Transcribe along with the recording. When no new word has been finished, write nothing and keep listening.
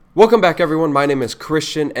Welcome back, everyone. My name is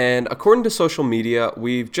Christian, and according to social media,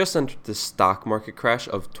 we've just entered the stock market crash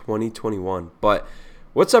of 2021. But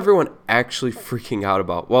what's everyone actually freaking out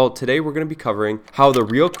about? Well, today we're going to be covering how the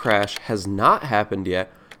real crash has not happened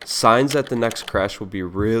yet, signs that the next crash will be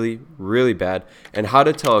really, really bad, and how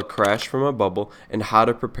to tell a crash from a bubble, and how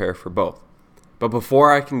to prepare for both. But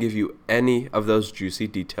before I can give you any of those juicy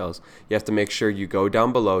details, you have to make sure you go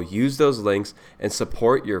down below, use those links, and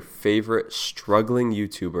support your favorite struggling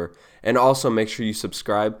YouTuber. And also make sure you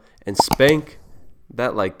subscribe and spank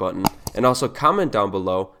that like button. And also comment down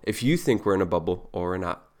below if you think we're in a bubble or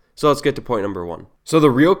not. So let's get to point number one. So the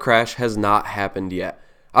real crash has not happened yet.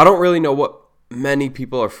 I don't really know what many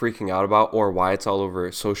people are freaking out about or why it's all over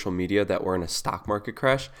social media that we're in a stock market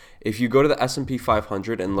crash. If you go to the S&P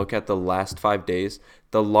 500 and look at the last 5 days,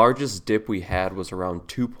 the largest dip we had was around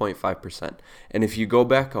 2.5%. And if you go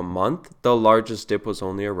back a month, the largest dip was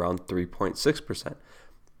only around 3.6%.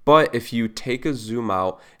 But if you take a zoom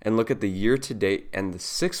out and look at the year to date and the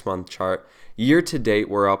 6-month chart, year to date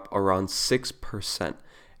we're up around 6%.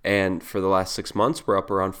 And for the last 6 months, we're up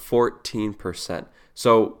around 14%.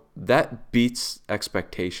 So that beats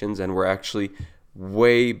expectations, and we're actually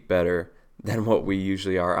way better than what we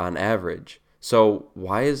usually are on average. So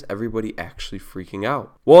why is everybody actually freaking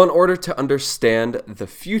out? Well, in order to understand the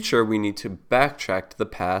future, we need to backtrack to the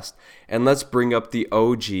past, and let's bring up the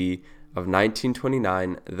OG of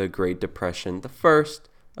 1929, the Great Depression, the first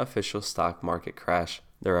official stock market crash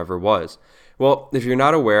there ever was. Well, if you're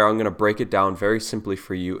not aware, I'm going to break it down very simply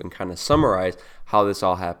for you and kind of summarize how this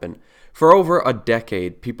all happened. For over a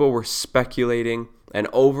decade, people were speculating and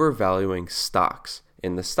overvaluing stocks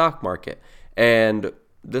in the stock market. And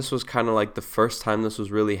this was kind of like the first time this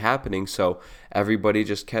was really happening. So everybody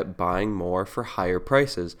just kept buying more for higher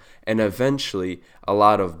prices. And eventually, a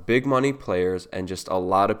lot of big money players and just a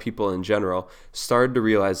lot of people in general started to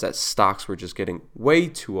realize that stocks were just getting way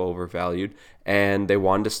too overvalued, and they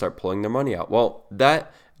wanted to start pulling their money out. Well,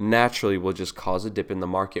 that naturally will just cause a dip in the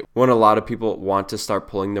market when a lot of people want to start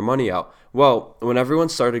pulling their money out. Well, when everyone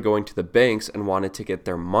started going to the banks and wanted to get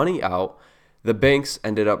their money out, the banks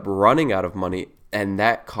ended up running out of money, and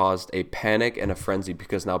that caused a panic and a frenzy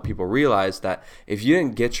because now people realized that if you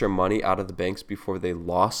didn't get your money out of the banks before they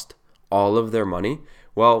lost all of their money,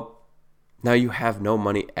 well, now you have no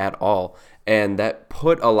money at all. And that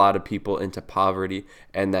put a lot of people into poverty,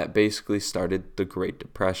 and that basically started the Great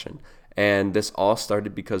Depression. And this all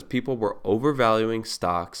started because people were overvaluing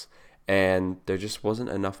stocks, and there just wasn't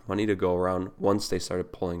enough money to go around once they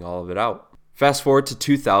started pulling all of it out. Fast forward to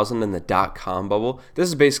 2000 and the dot-com bubble. This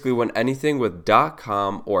is basically when anything with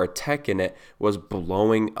dot-com or tech in it was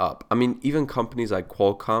blowing up. I mean, even companies like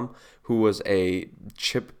Qualcomm, who was a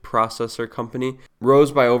chip processor company,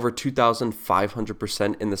 rose by over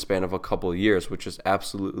 2,500% in the span of a couple of years, which is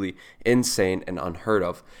absolutely insane and unheard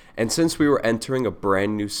of. And since we were entering a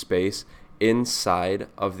brand new space inside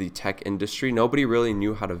of the tech industry, nobody really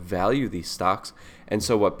knew how to value these stocks. And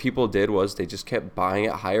so what people did was they just kept buying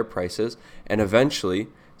at higher prices, and eventually,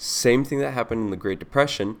 same thing that happened in the Great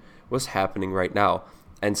Depression was happening right now.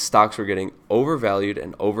 And stocks were getting overvalued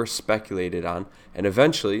and over speculated on, and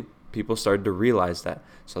eventually people started to realize that.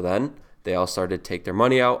 So then they all started to take their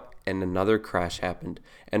money out, and another crash happened.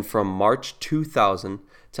 And from March 2000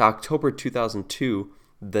 to October 2002,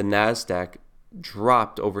 the NASDAQ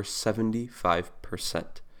dropped over 75%.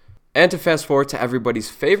 And to fast forward to everybody's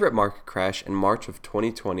favorite market crash in March of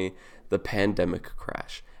 2020, the pandemic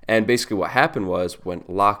crash. And basically what happened was when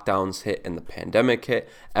lockdowns hit and the pandemic hit,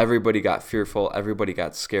 everybody got fearful, everybody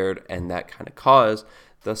got scared, and that kind of caused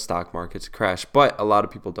the stock market to crash. But a lot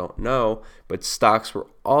of people don't know, but stocks were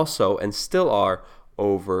also and still are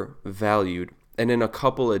overvalued. And in a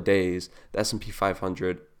couple of days, the S&P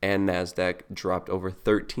 500 and NASDAQ dropped over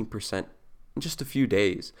 13% in just a few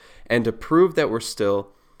days. And to prove that we're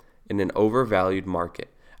still in an overvalued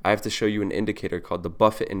market, I have to show you an indicator called the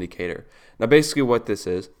Buffett indicator. Now, basically what this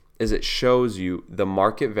is it shows you the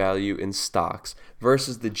market value in stocks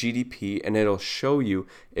versus the GDP, and it'll show you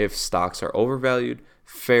if stocks are overvalued,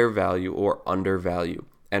 fair value, or undervalued.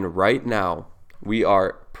 And right now, we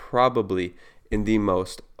are probably in the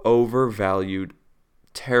most overvalued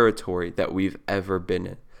territory that we've ever been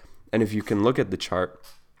in. And if you can look at the chart,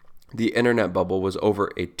 the internet bubble was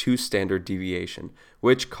over a 2 standard deviation,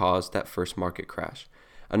 which caused that first market crash.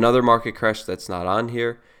 Another market crash that's not on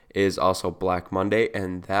here is also Black Monday,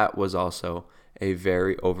 and that was also a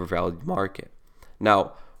very overvalued market.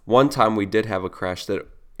 Now, one time we did have a crash that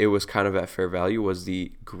it was kind of at fair value was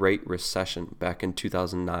the Great Recession back in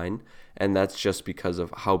 2009, and that's just because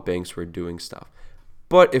of how banks were doing stuff.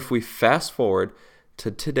 But if we fast forward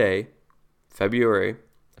to today, February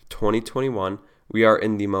of 2021, we are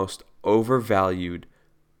in the most overvalued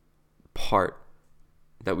part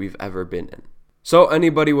that we've ever been in. So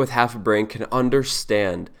anybody with half a brain can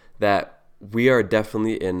understand that we are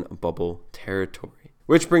definitely in bubble territory.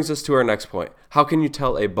 Which brings us to our next point. How can you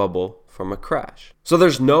tell a bubble from a crash? So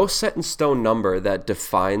there's no set in stone number that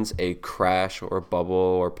defines a crash or a bubble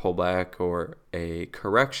or pullback or a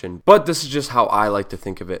correction, but this is just how I like to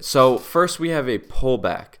think of it. So first we have a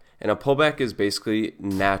pullback, and a pullback is basically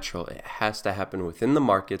natural. It has to happen within the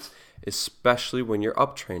markets, especially when you're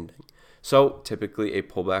uptrending. So typically a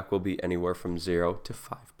pullback will be anywhere from 0 to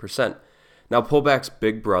 5%. Now, pullback's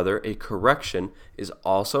big brother, a correction, is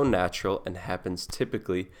also natural and happens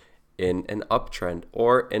typically in an uptrend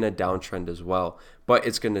or in a downtrend as well. But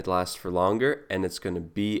it's going to last for longer, and it's going to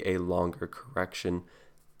be a longer correction.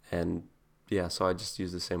 And yeah, so I just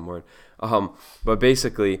use the same word. But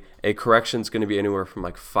basically, a correction is going to be anywhere from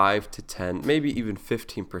like 5 to 10, maybe even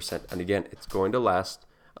 15%. And again, it's going to last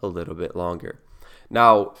a little bit longer.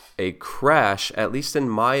 Now, a crash, at least in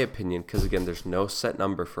my opinion, because again, there's no set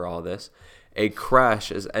number for all this, a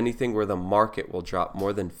crash is anything where the market will drop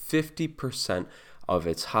more than 50% of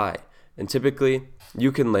its high. And typically,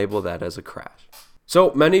 you can label that as a crash.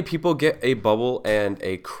 So many people get a bubble and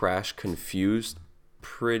a crash confused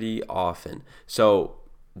pretty often. So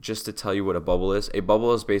just to tell you what a bubble is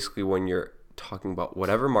basically when you're talking about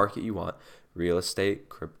whatever market you want, real estate,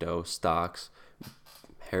 crypto, stocks,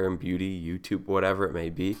 hair and beauty, YouTube, whatever it may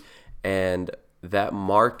be. And that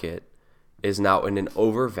market is now in an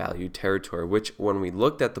overvalued territory, which when we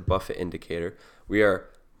looked at the Buffett indicator, we are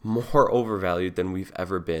more overvalued than we've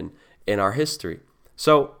ever been in our history.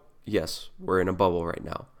 So yes, we're in a bubble right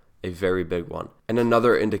now, a very big one. And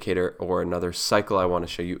another indicator or another cycle I want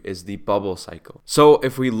to show you is the bubble cycle. So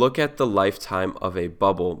if we look at the lifetime of a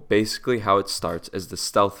bubble, basically how it starts is the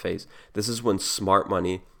stealth phase. This is when smart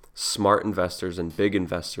money, smart investors, and big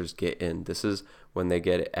investors get in. This is when they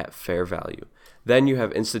get it at fair value. Then you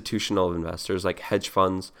have institutional investors like hedge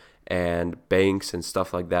funds and banks and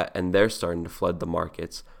stuff like that, and they're starting to flood the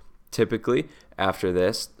markets. Typically, after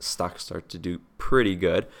this, stocks start to do pretty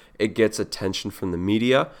good. It gets attention from the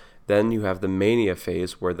media. Then you have the mania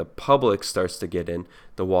phase where the public starts to get in,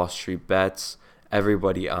 the Wall Street bets,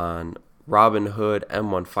 everybody on Robinhood,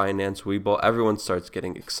 M1 Finance, Webull, everyone starts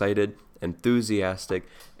getting excited, enthusiastic,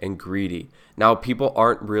 and greedy. Now, people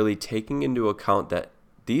aren't really taking into account that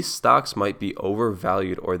these stocks might be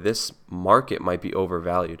overvalued or this market might be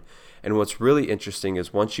overvalued. And what's really interesting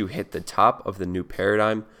is once you hit the top of the new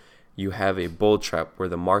paradigm, you have a bull trap where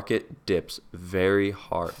the market dips very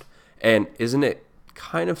hard. And isn't it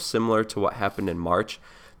kind of similar to what happened in March?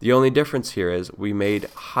 The only difference here is we made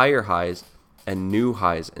higher highs and new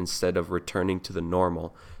highs instead of returning to the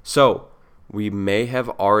normal. So we may have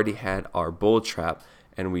already had our bull trap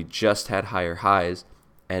and we just had higher highs,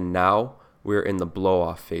 and now we're in the blow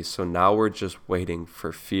off phase. So now we're just waiting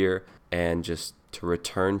for fear and just to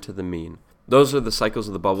return to the mean. Those are the cycles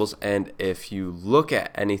of the bubbles, and if you look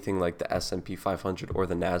at anything like the S&P 500 or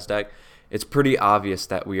the NASDAQ, it's pretty obvious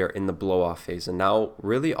that we are in the blow off phase. And now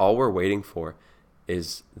really all we're waiting for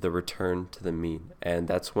is the return to the mean. And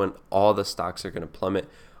that's when all the stocks are going to plummet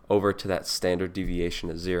over to that standard deviation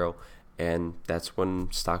of 0. And that's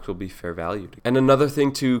when stocks will be fair valued. And another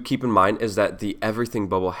thing to keep in mind is that the everything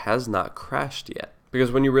bubble has not crashed yet.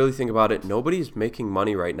 Because when you really think about it, nobody's making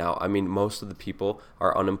money right now. I mean, most of the people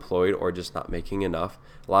are unemployed or just not making enough.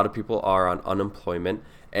 A lot of people are on unemployment,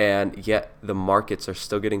 and yet the markets are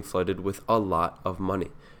still getting flooded with a lot of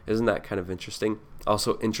money. Isn't that kind of interesting?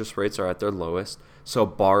 Also, interest rates are at their lowest, so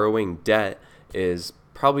borrowing debt is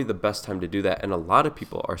probably the best time to do that, and a lot of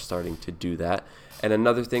people are starting to do that. And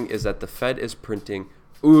another thing is that the Fed is printing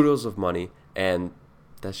oodles of money, and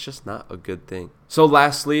that's just not a good thing. So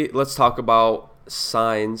lastly, let's talk about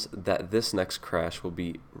signs that this next crash will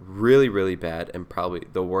be really, really bad and probably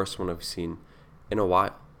the worst one I've seen in a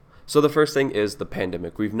while. So the first thing is the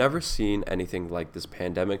pandemic. We've never seen anything like this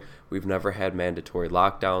pandemic. We've never had mandatory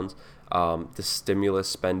lockdowns, the stimulus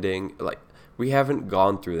spending, we haven't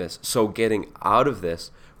gone through this. So getting out of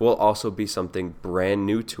this will also be something brand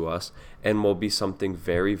new to us and will be something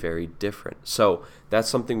very, very different. So that's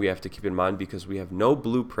something we have to keep in mind because we have no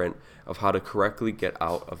blueprint of how to correctly get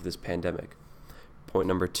out of this pandemic. Point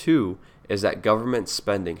number 2 is that government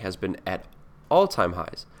spending has been at all-time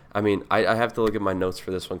highs. I mean, I have to look at my notes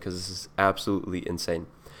for this one because this is absolutely insane.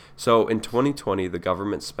 So in 2020, the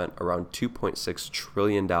government spent around $2.6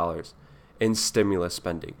 trillion in stimulus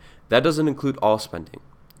spending. That doesn't include all spending,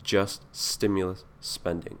 just stimulus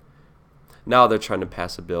spending. Now they're trying to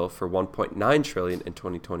pass a bill for 1.9 trillion in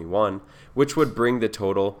 2021, which would bring the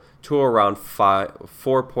total to around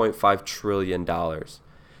 4.5 trillion dollars.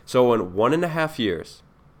 So in 1.5 years,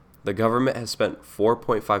 the government has spent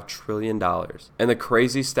 $4.5 trillion. And the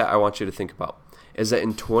crazy stat I want you to think about is that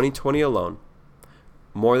in 2020 alone,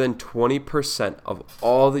 more than 20% of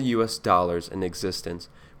all the US dollars in existence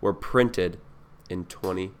were printed in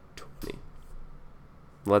 2020.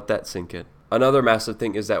 Let that sink in. Another massive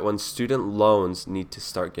thing is that when student loans need to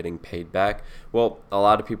start getting paid back, well, a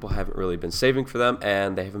lot of people haven't really been saving for them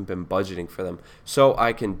and they haven't been budgeting for them. So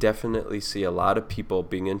I can definitely see a lot of people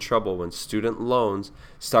being in trouble when student loans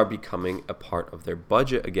start becoming a part of their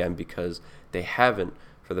budget again because they haven't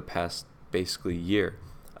for the past basically year.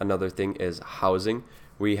 Another thing is housing.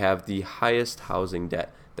 We have the highest housing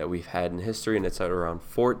debt that we've had in history, and it's at around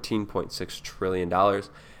 $14.6 trillion.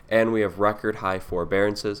 And we have record high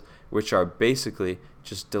forbearances, which are basically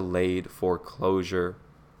just delayed foreclosure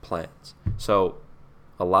plans. So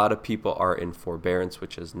a lot of people are in forbearance,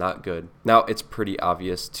 which is not good. Now, it's pretty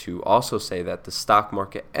obvious to also say that the stock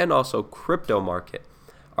market and also crypto market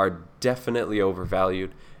are definitely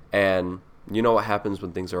overvalued. And you know what happens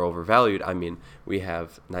when things are overvalued? I mean, we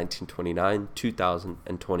have 1929, 2000,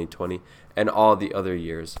 and 2020, and all the other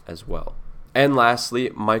years as well. And lastly,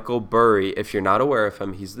 Michael Burry. If you're not aware of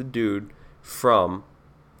him, he's the dude from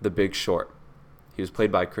The Big Short. He was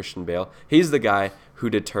played by Christian Bale. He's the guy who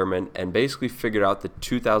determined and basically figured out the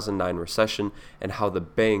 2009 recession and how the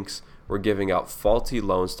banks were giving out faulty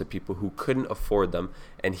loans to people who couldn't afford them.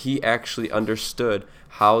 And he actually understood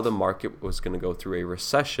how the market was going to go through a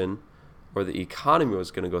recession, or the economy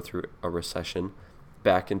was going to go through a recession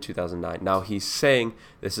back in 2009. Now he's saying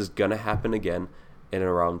this is going to happen again in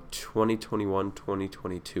around 2021,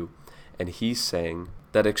 2022. And he's saying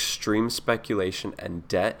that extreme speculation and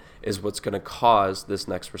debt is what's going to cause this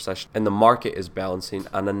next recession. And the market is balancing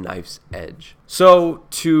on a knife's edge. So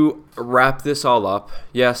to wrap this all up,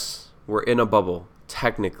 yes, we're in a bubble,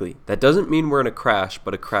 technically. That doesn't mean we're in a crash,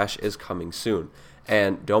 but a crash is coming soon.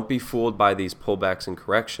 And don't be fooled by these pullbacks and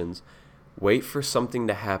corrections. Wait for something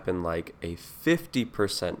to happen like a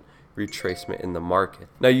 50% retracement in the market.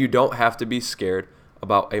 Now, you don't have to be scared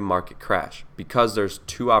about a market crash because there's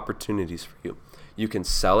two opportunities for you. You can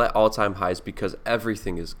sell at all-time highs because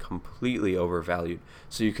everything is completely overvalued,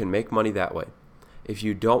 so you can make money that way. If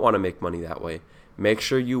you don't want to make money that way, make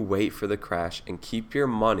sure you wait for the crash and keep your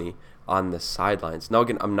money on the sidelines. Now,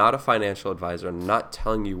 again, I'm not a financial advisor. I'm not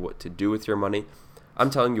telling you what to do with your money. I'm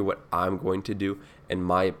telling you what I'm going to do and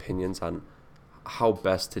my opinions on how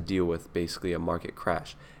best to deal with basically a market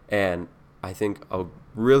crash. And I think a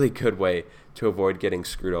really good way to avoid getting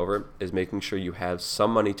screwed over is making sure you have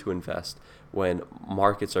some money to invest when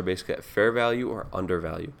markets are basically at fair value or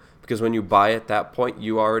undervalue. Because when you buy at that point,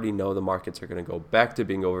 you already know the markets are going to go back to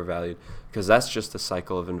being overvalued, because that's just the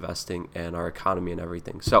cycle of investing and our economy and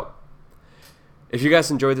everything. So if you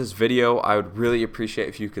guys enjoyed this video, I would really appreciate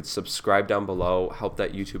if you could subscribe down below, help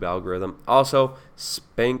that YouTube algorithm. Also,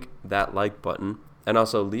 spank that like button. And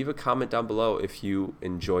also leave a comment down below if you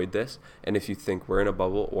enjoyed this and if you think we're in a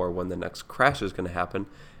bubble or when the next crash is going to happen.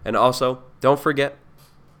 And also, don't forget,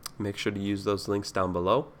 make sure to use those links down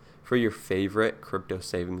below for your favorite crypto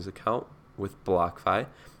savings account with BlockFi.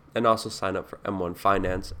 And also sign up for M1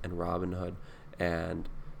 Finance and Robinhood. And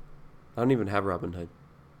I don't even have Robinhood,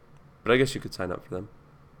 but I guess you could sign up for them.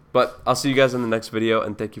 But I'll see you guys in the next video,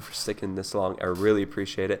 and thank you for sticking this long. I really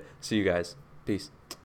appreciate it. See you guys. Peace.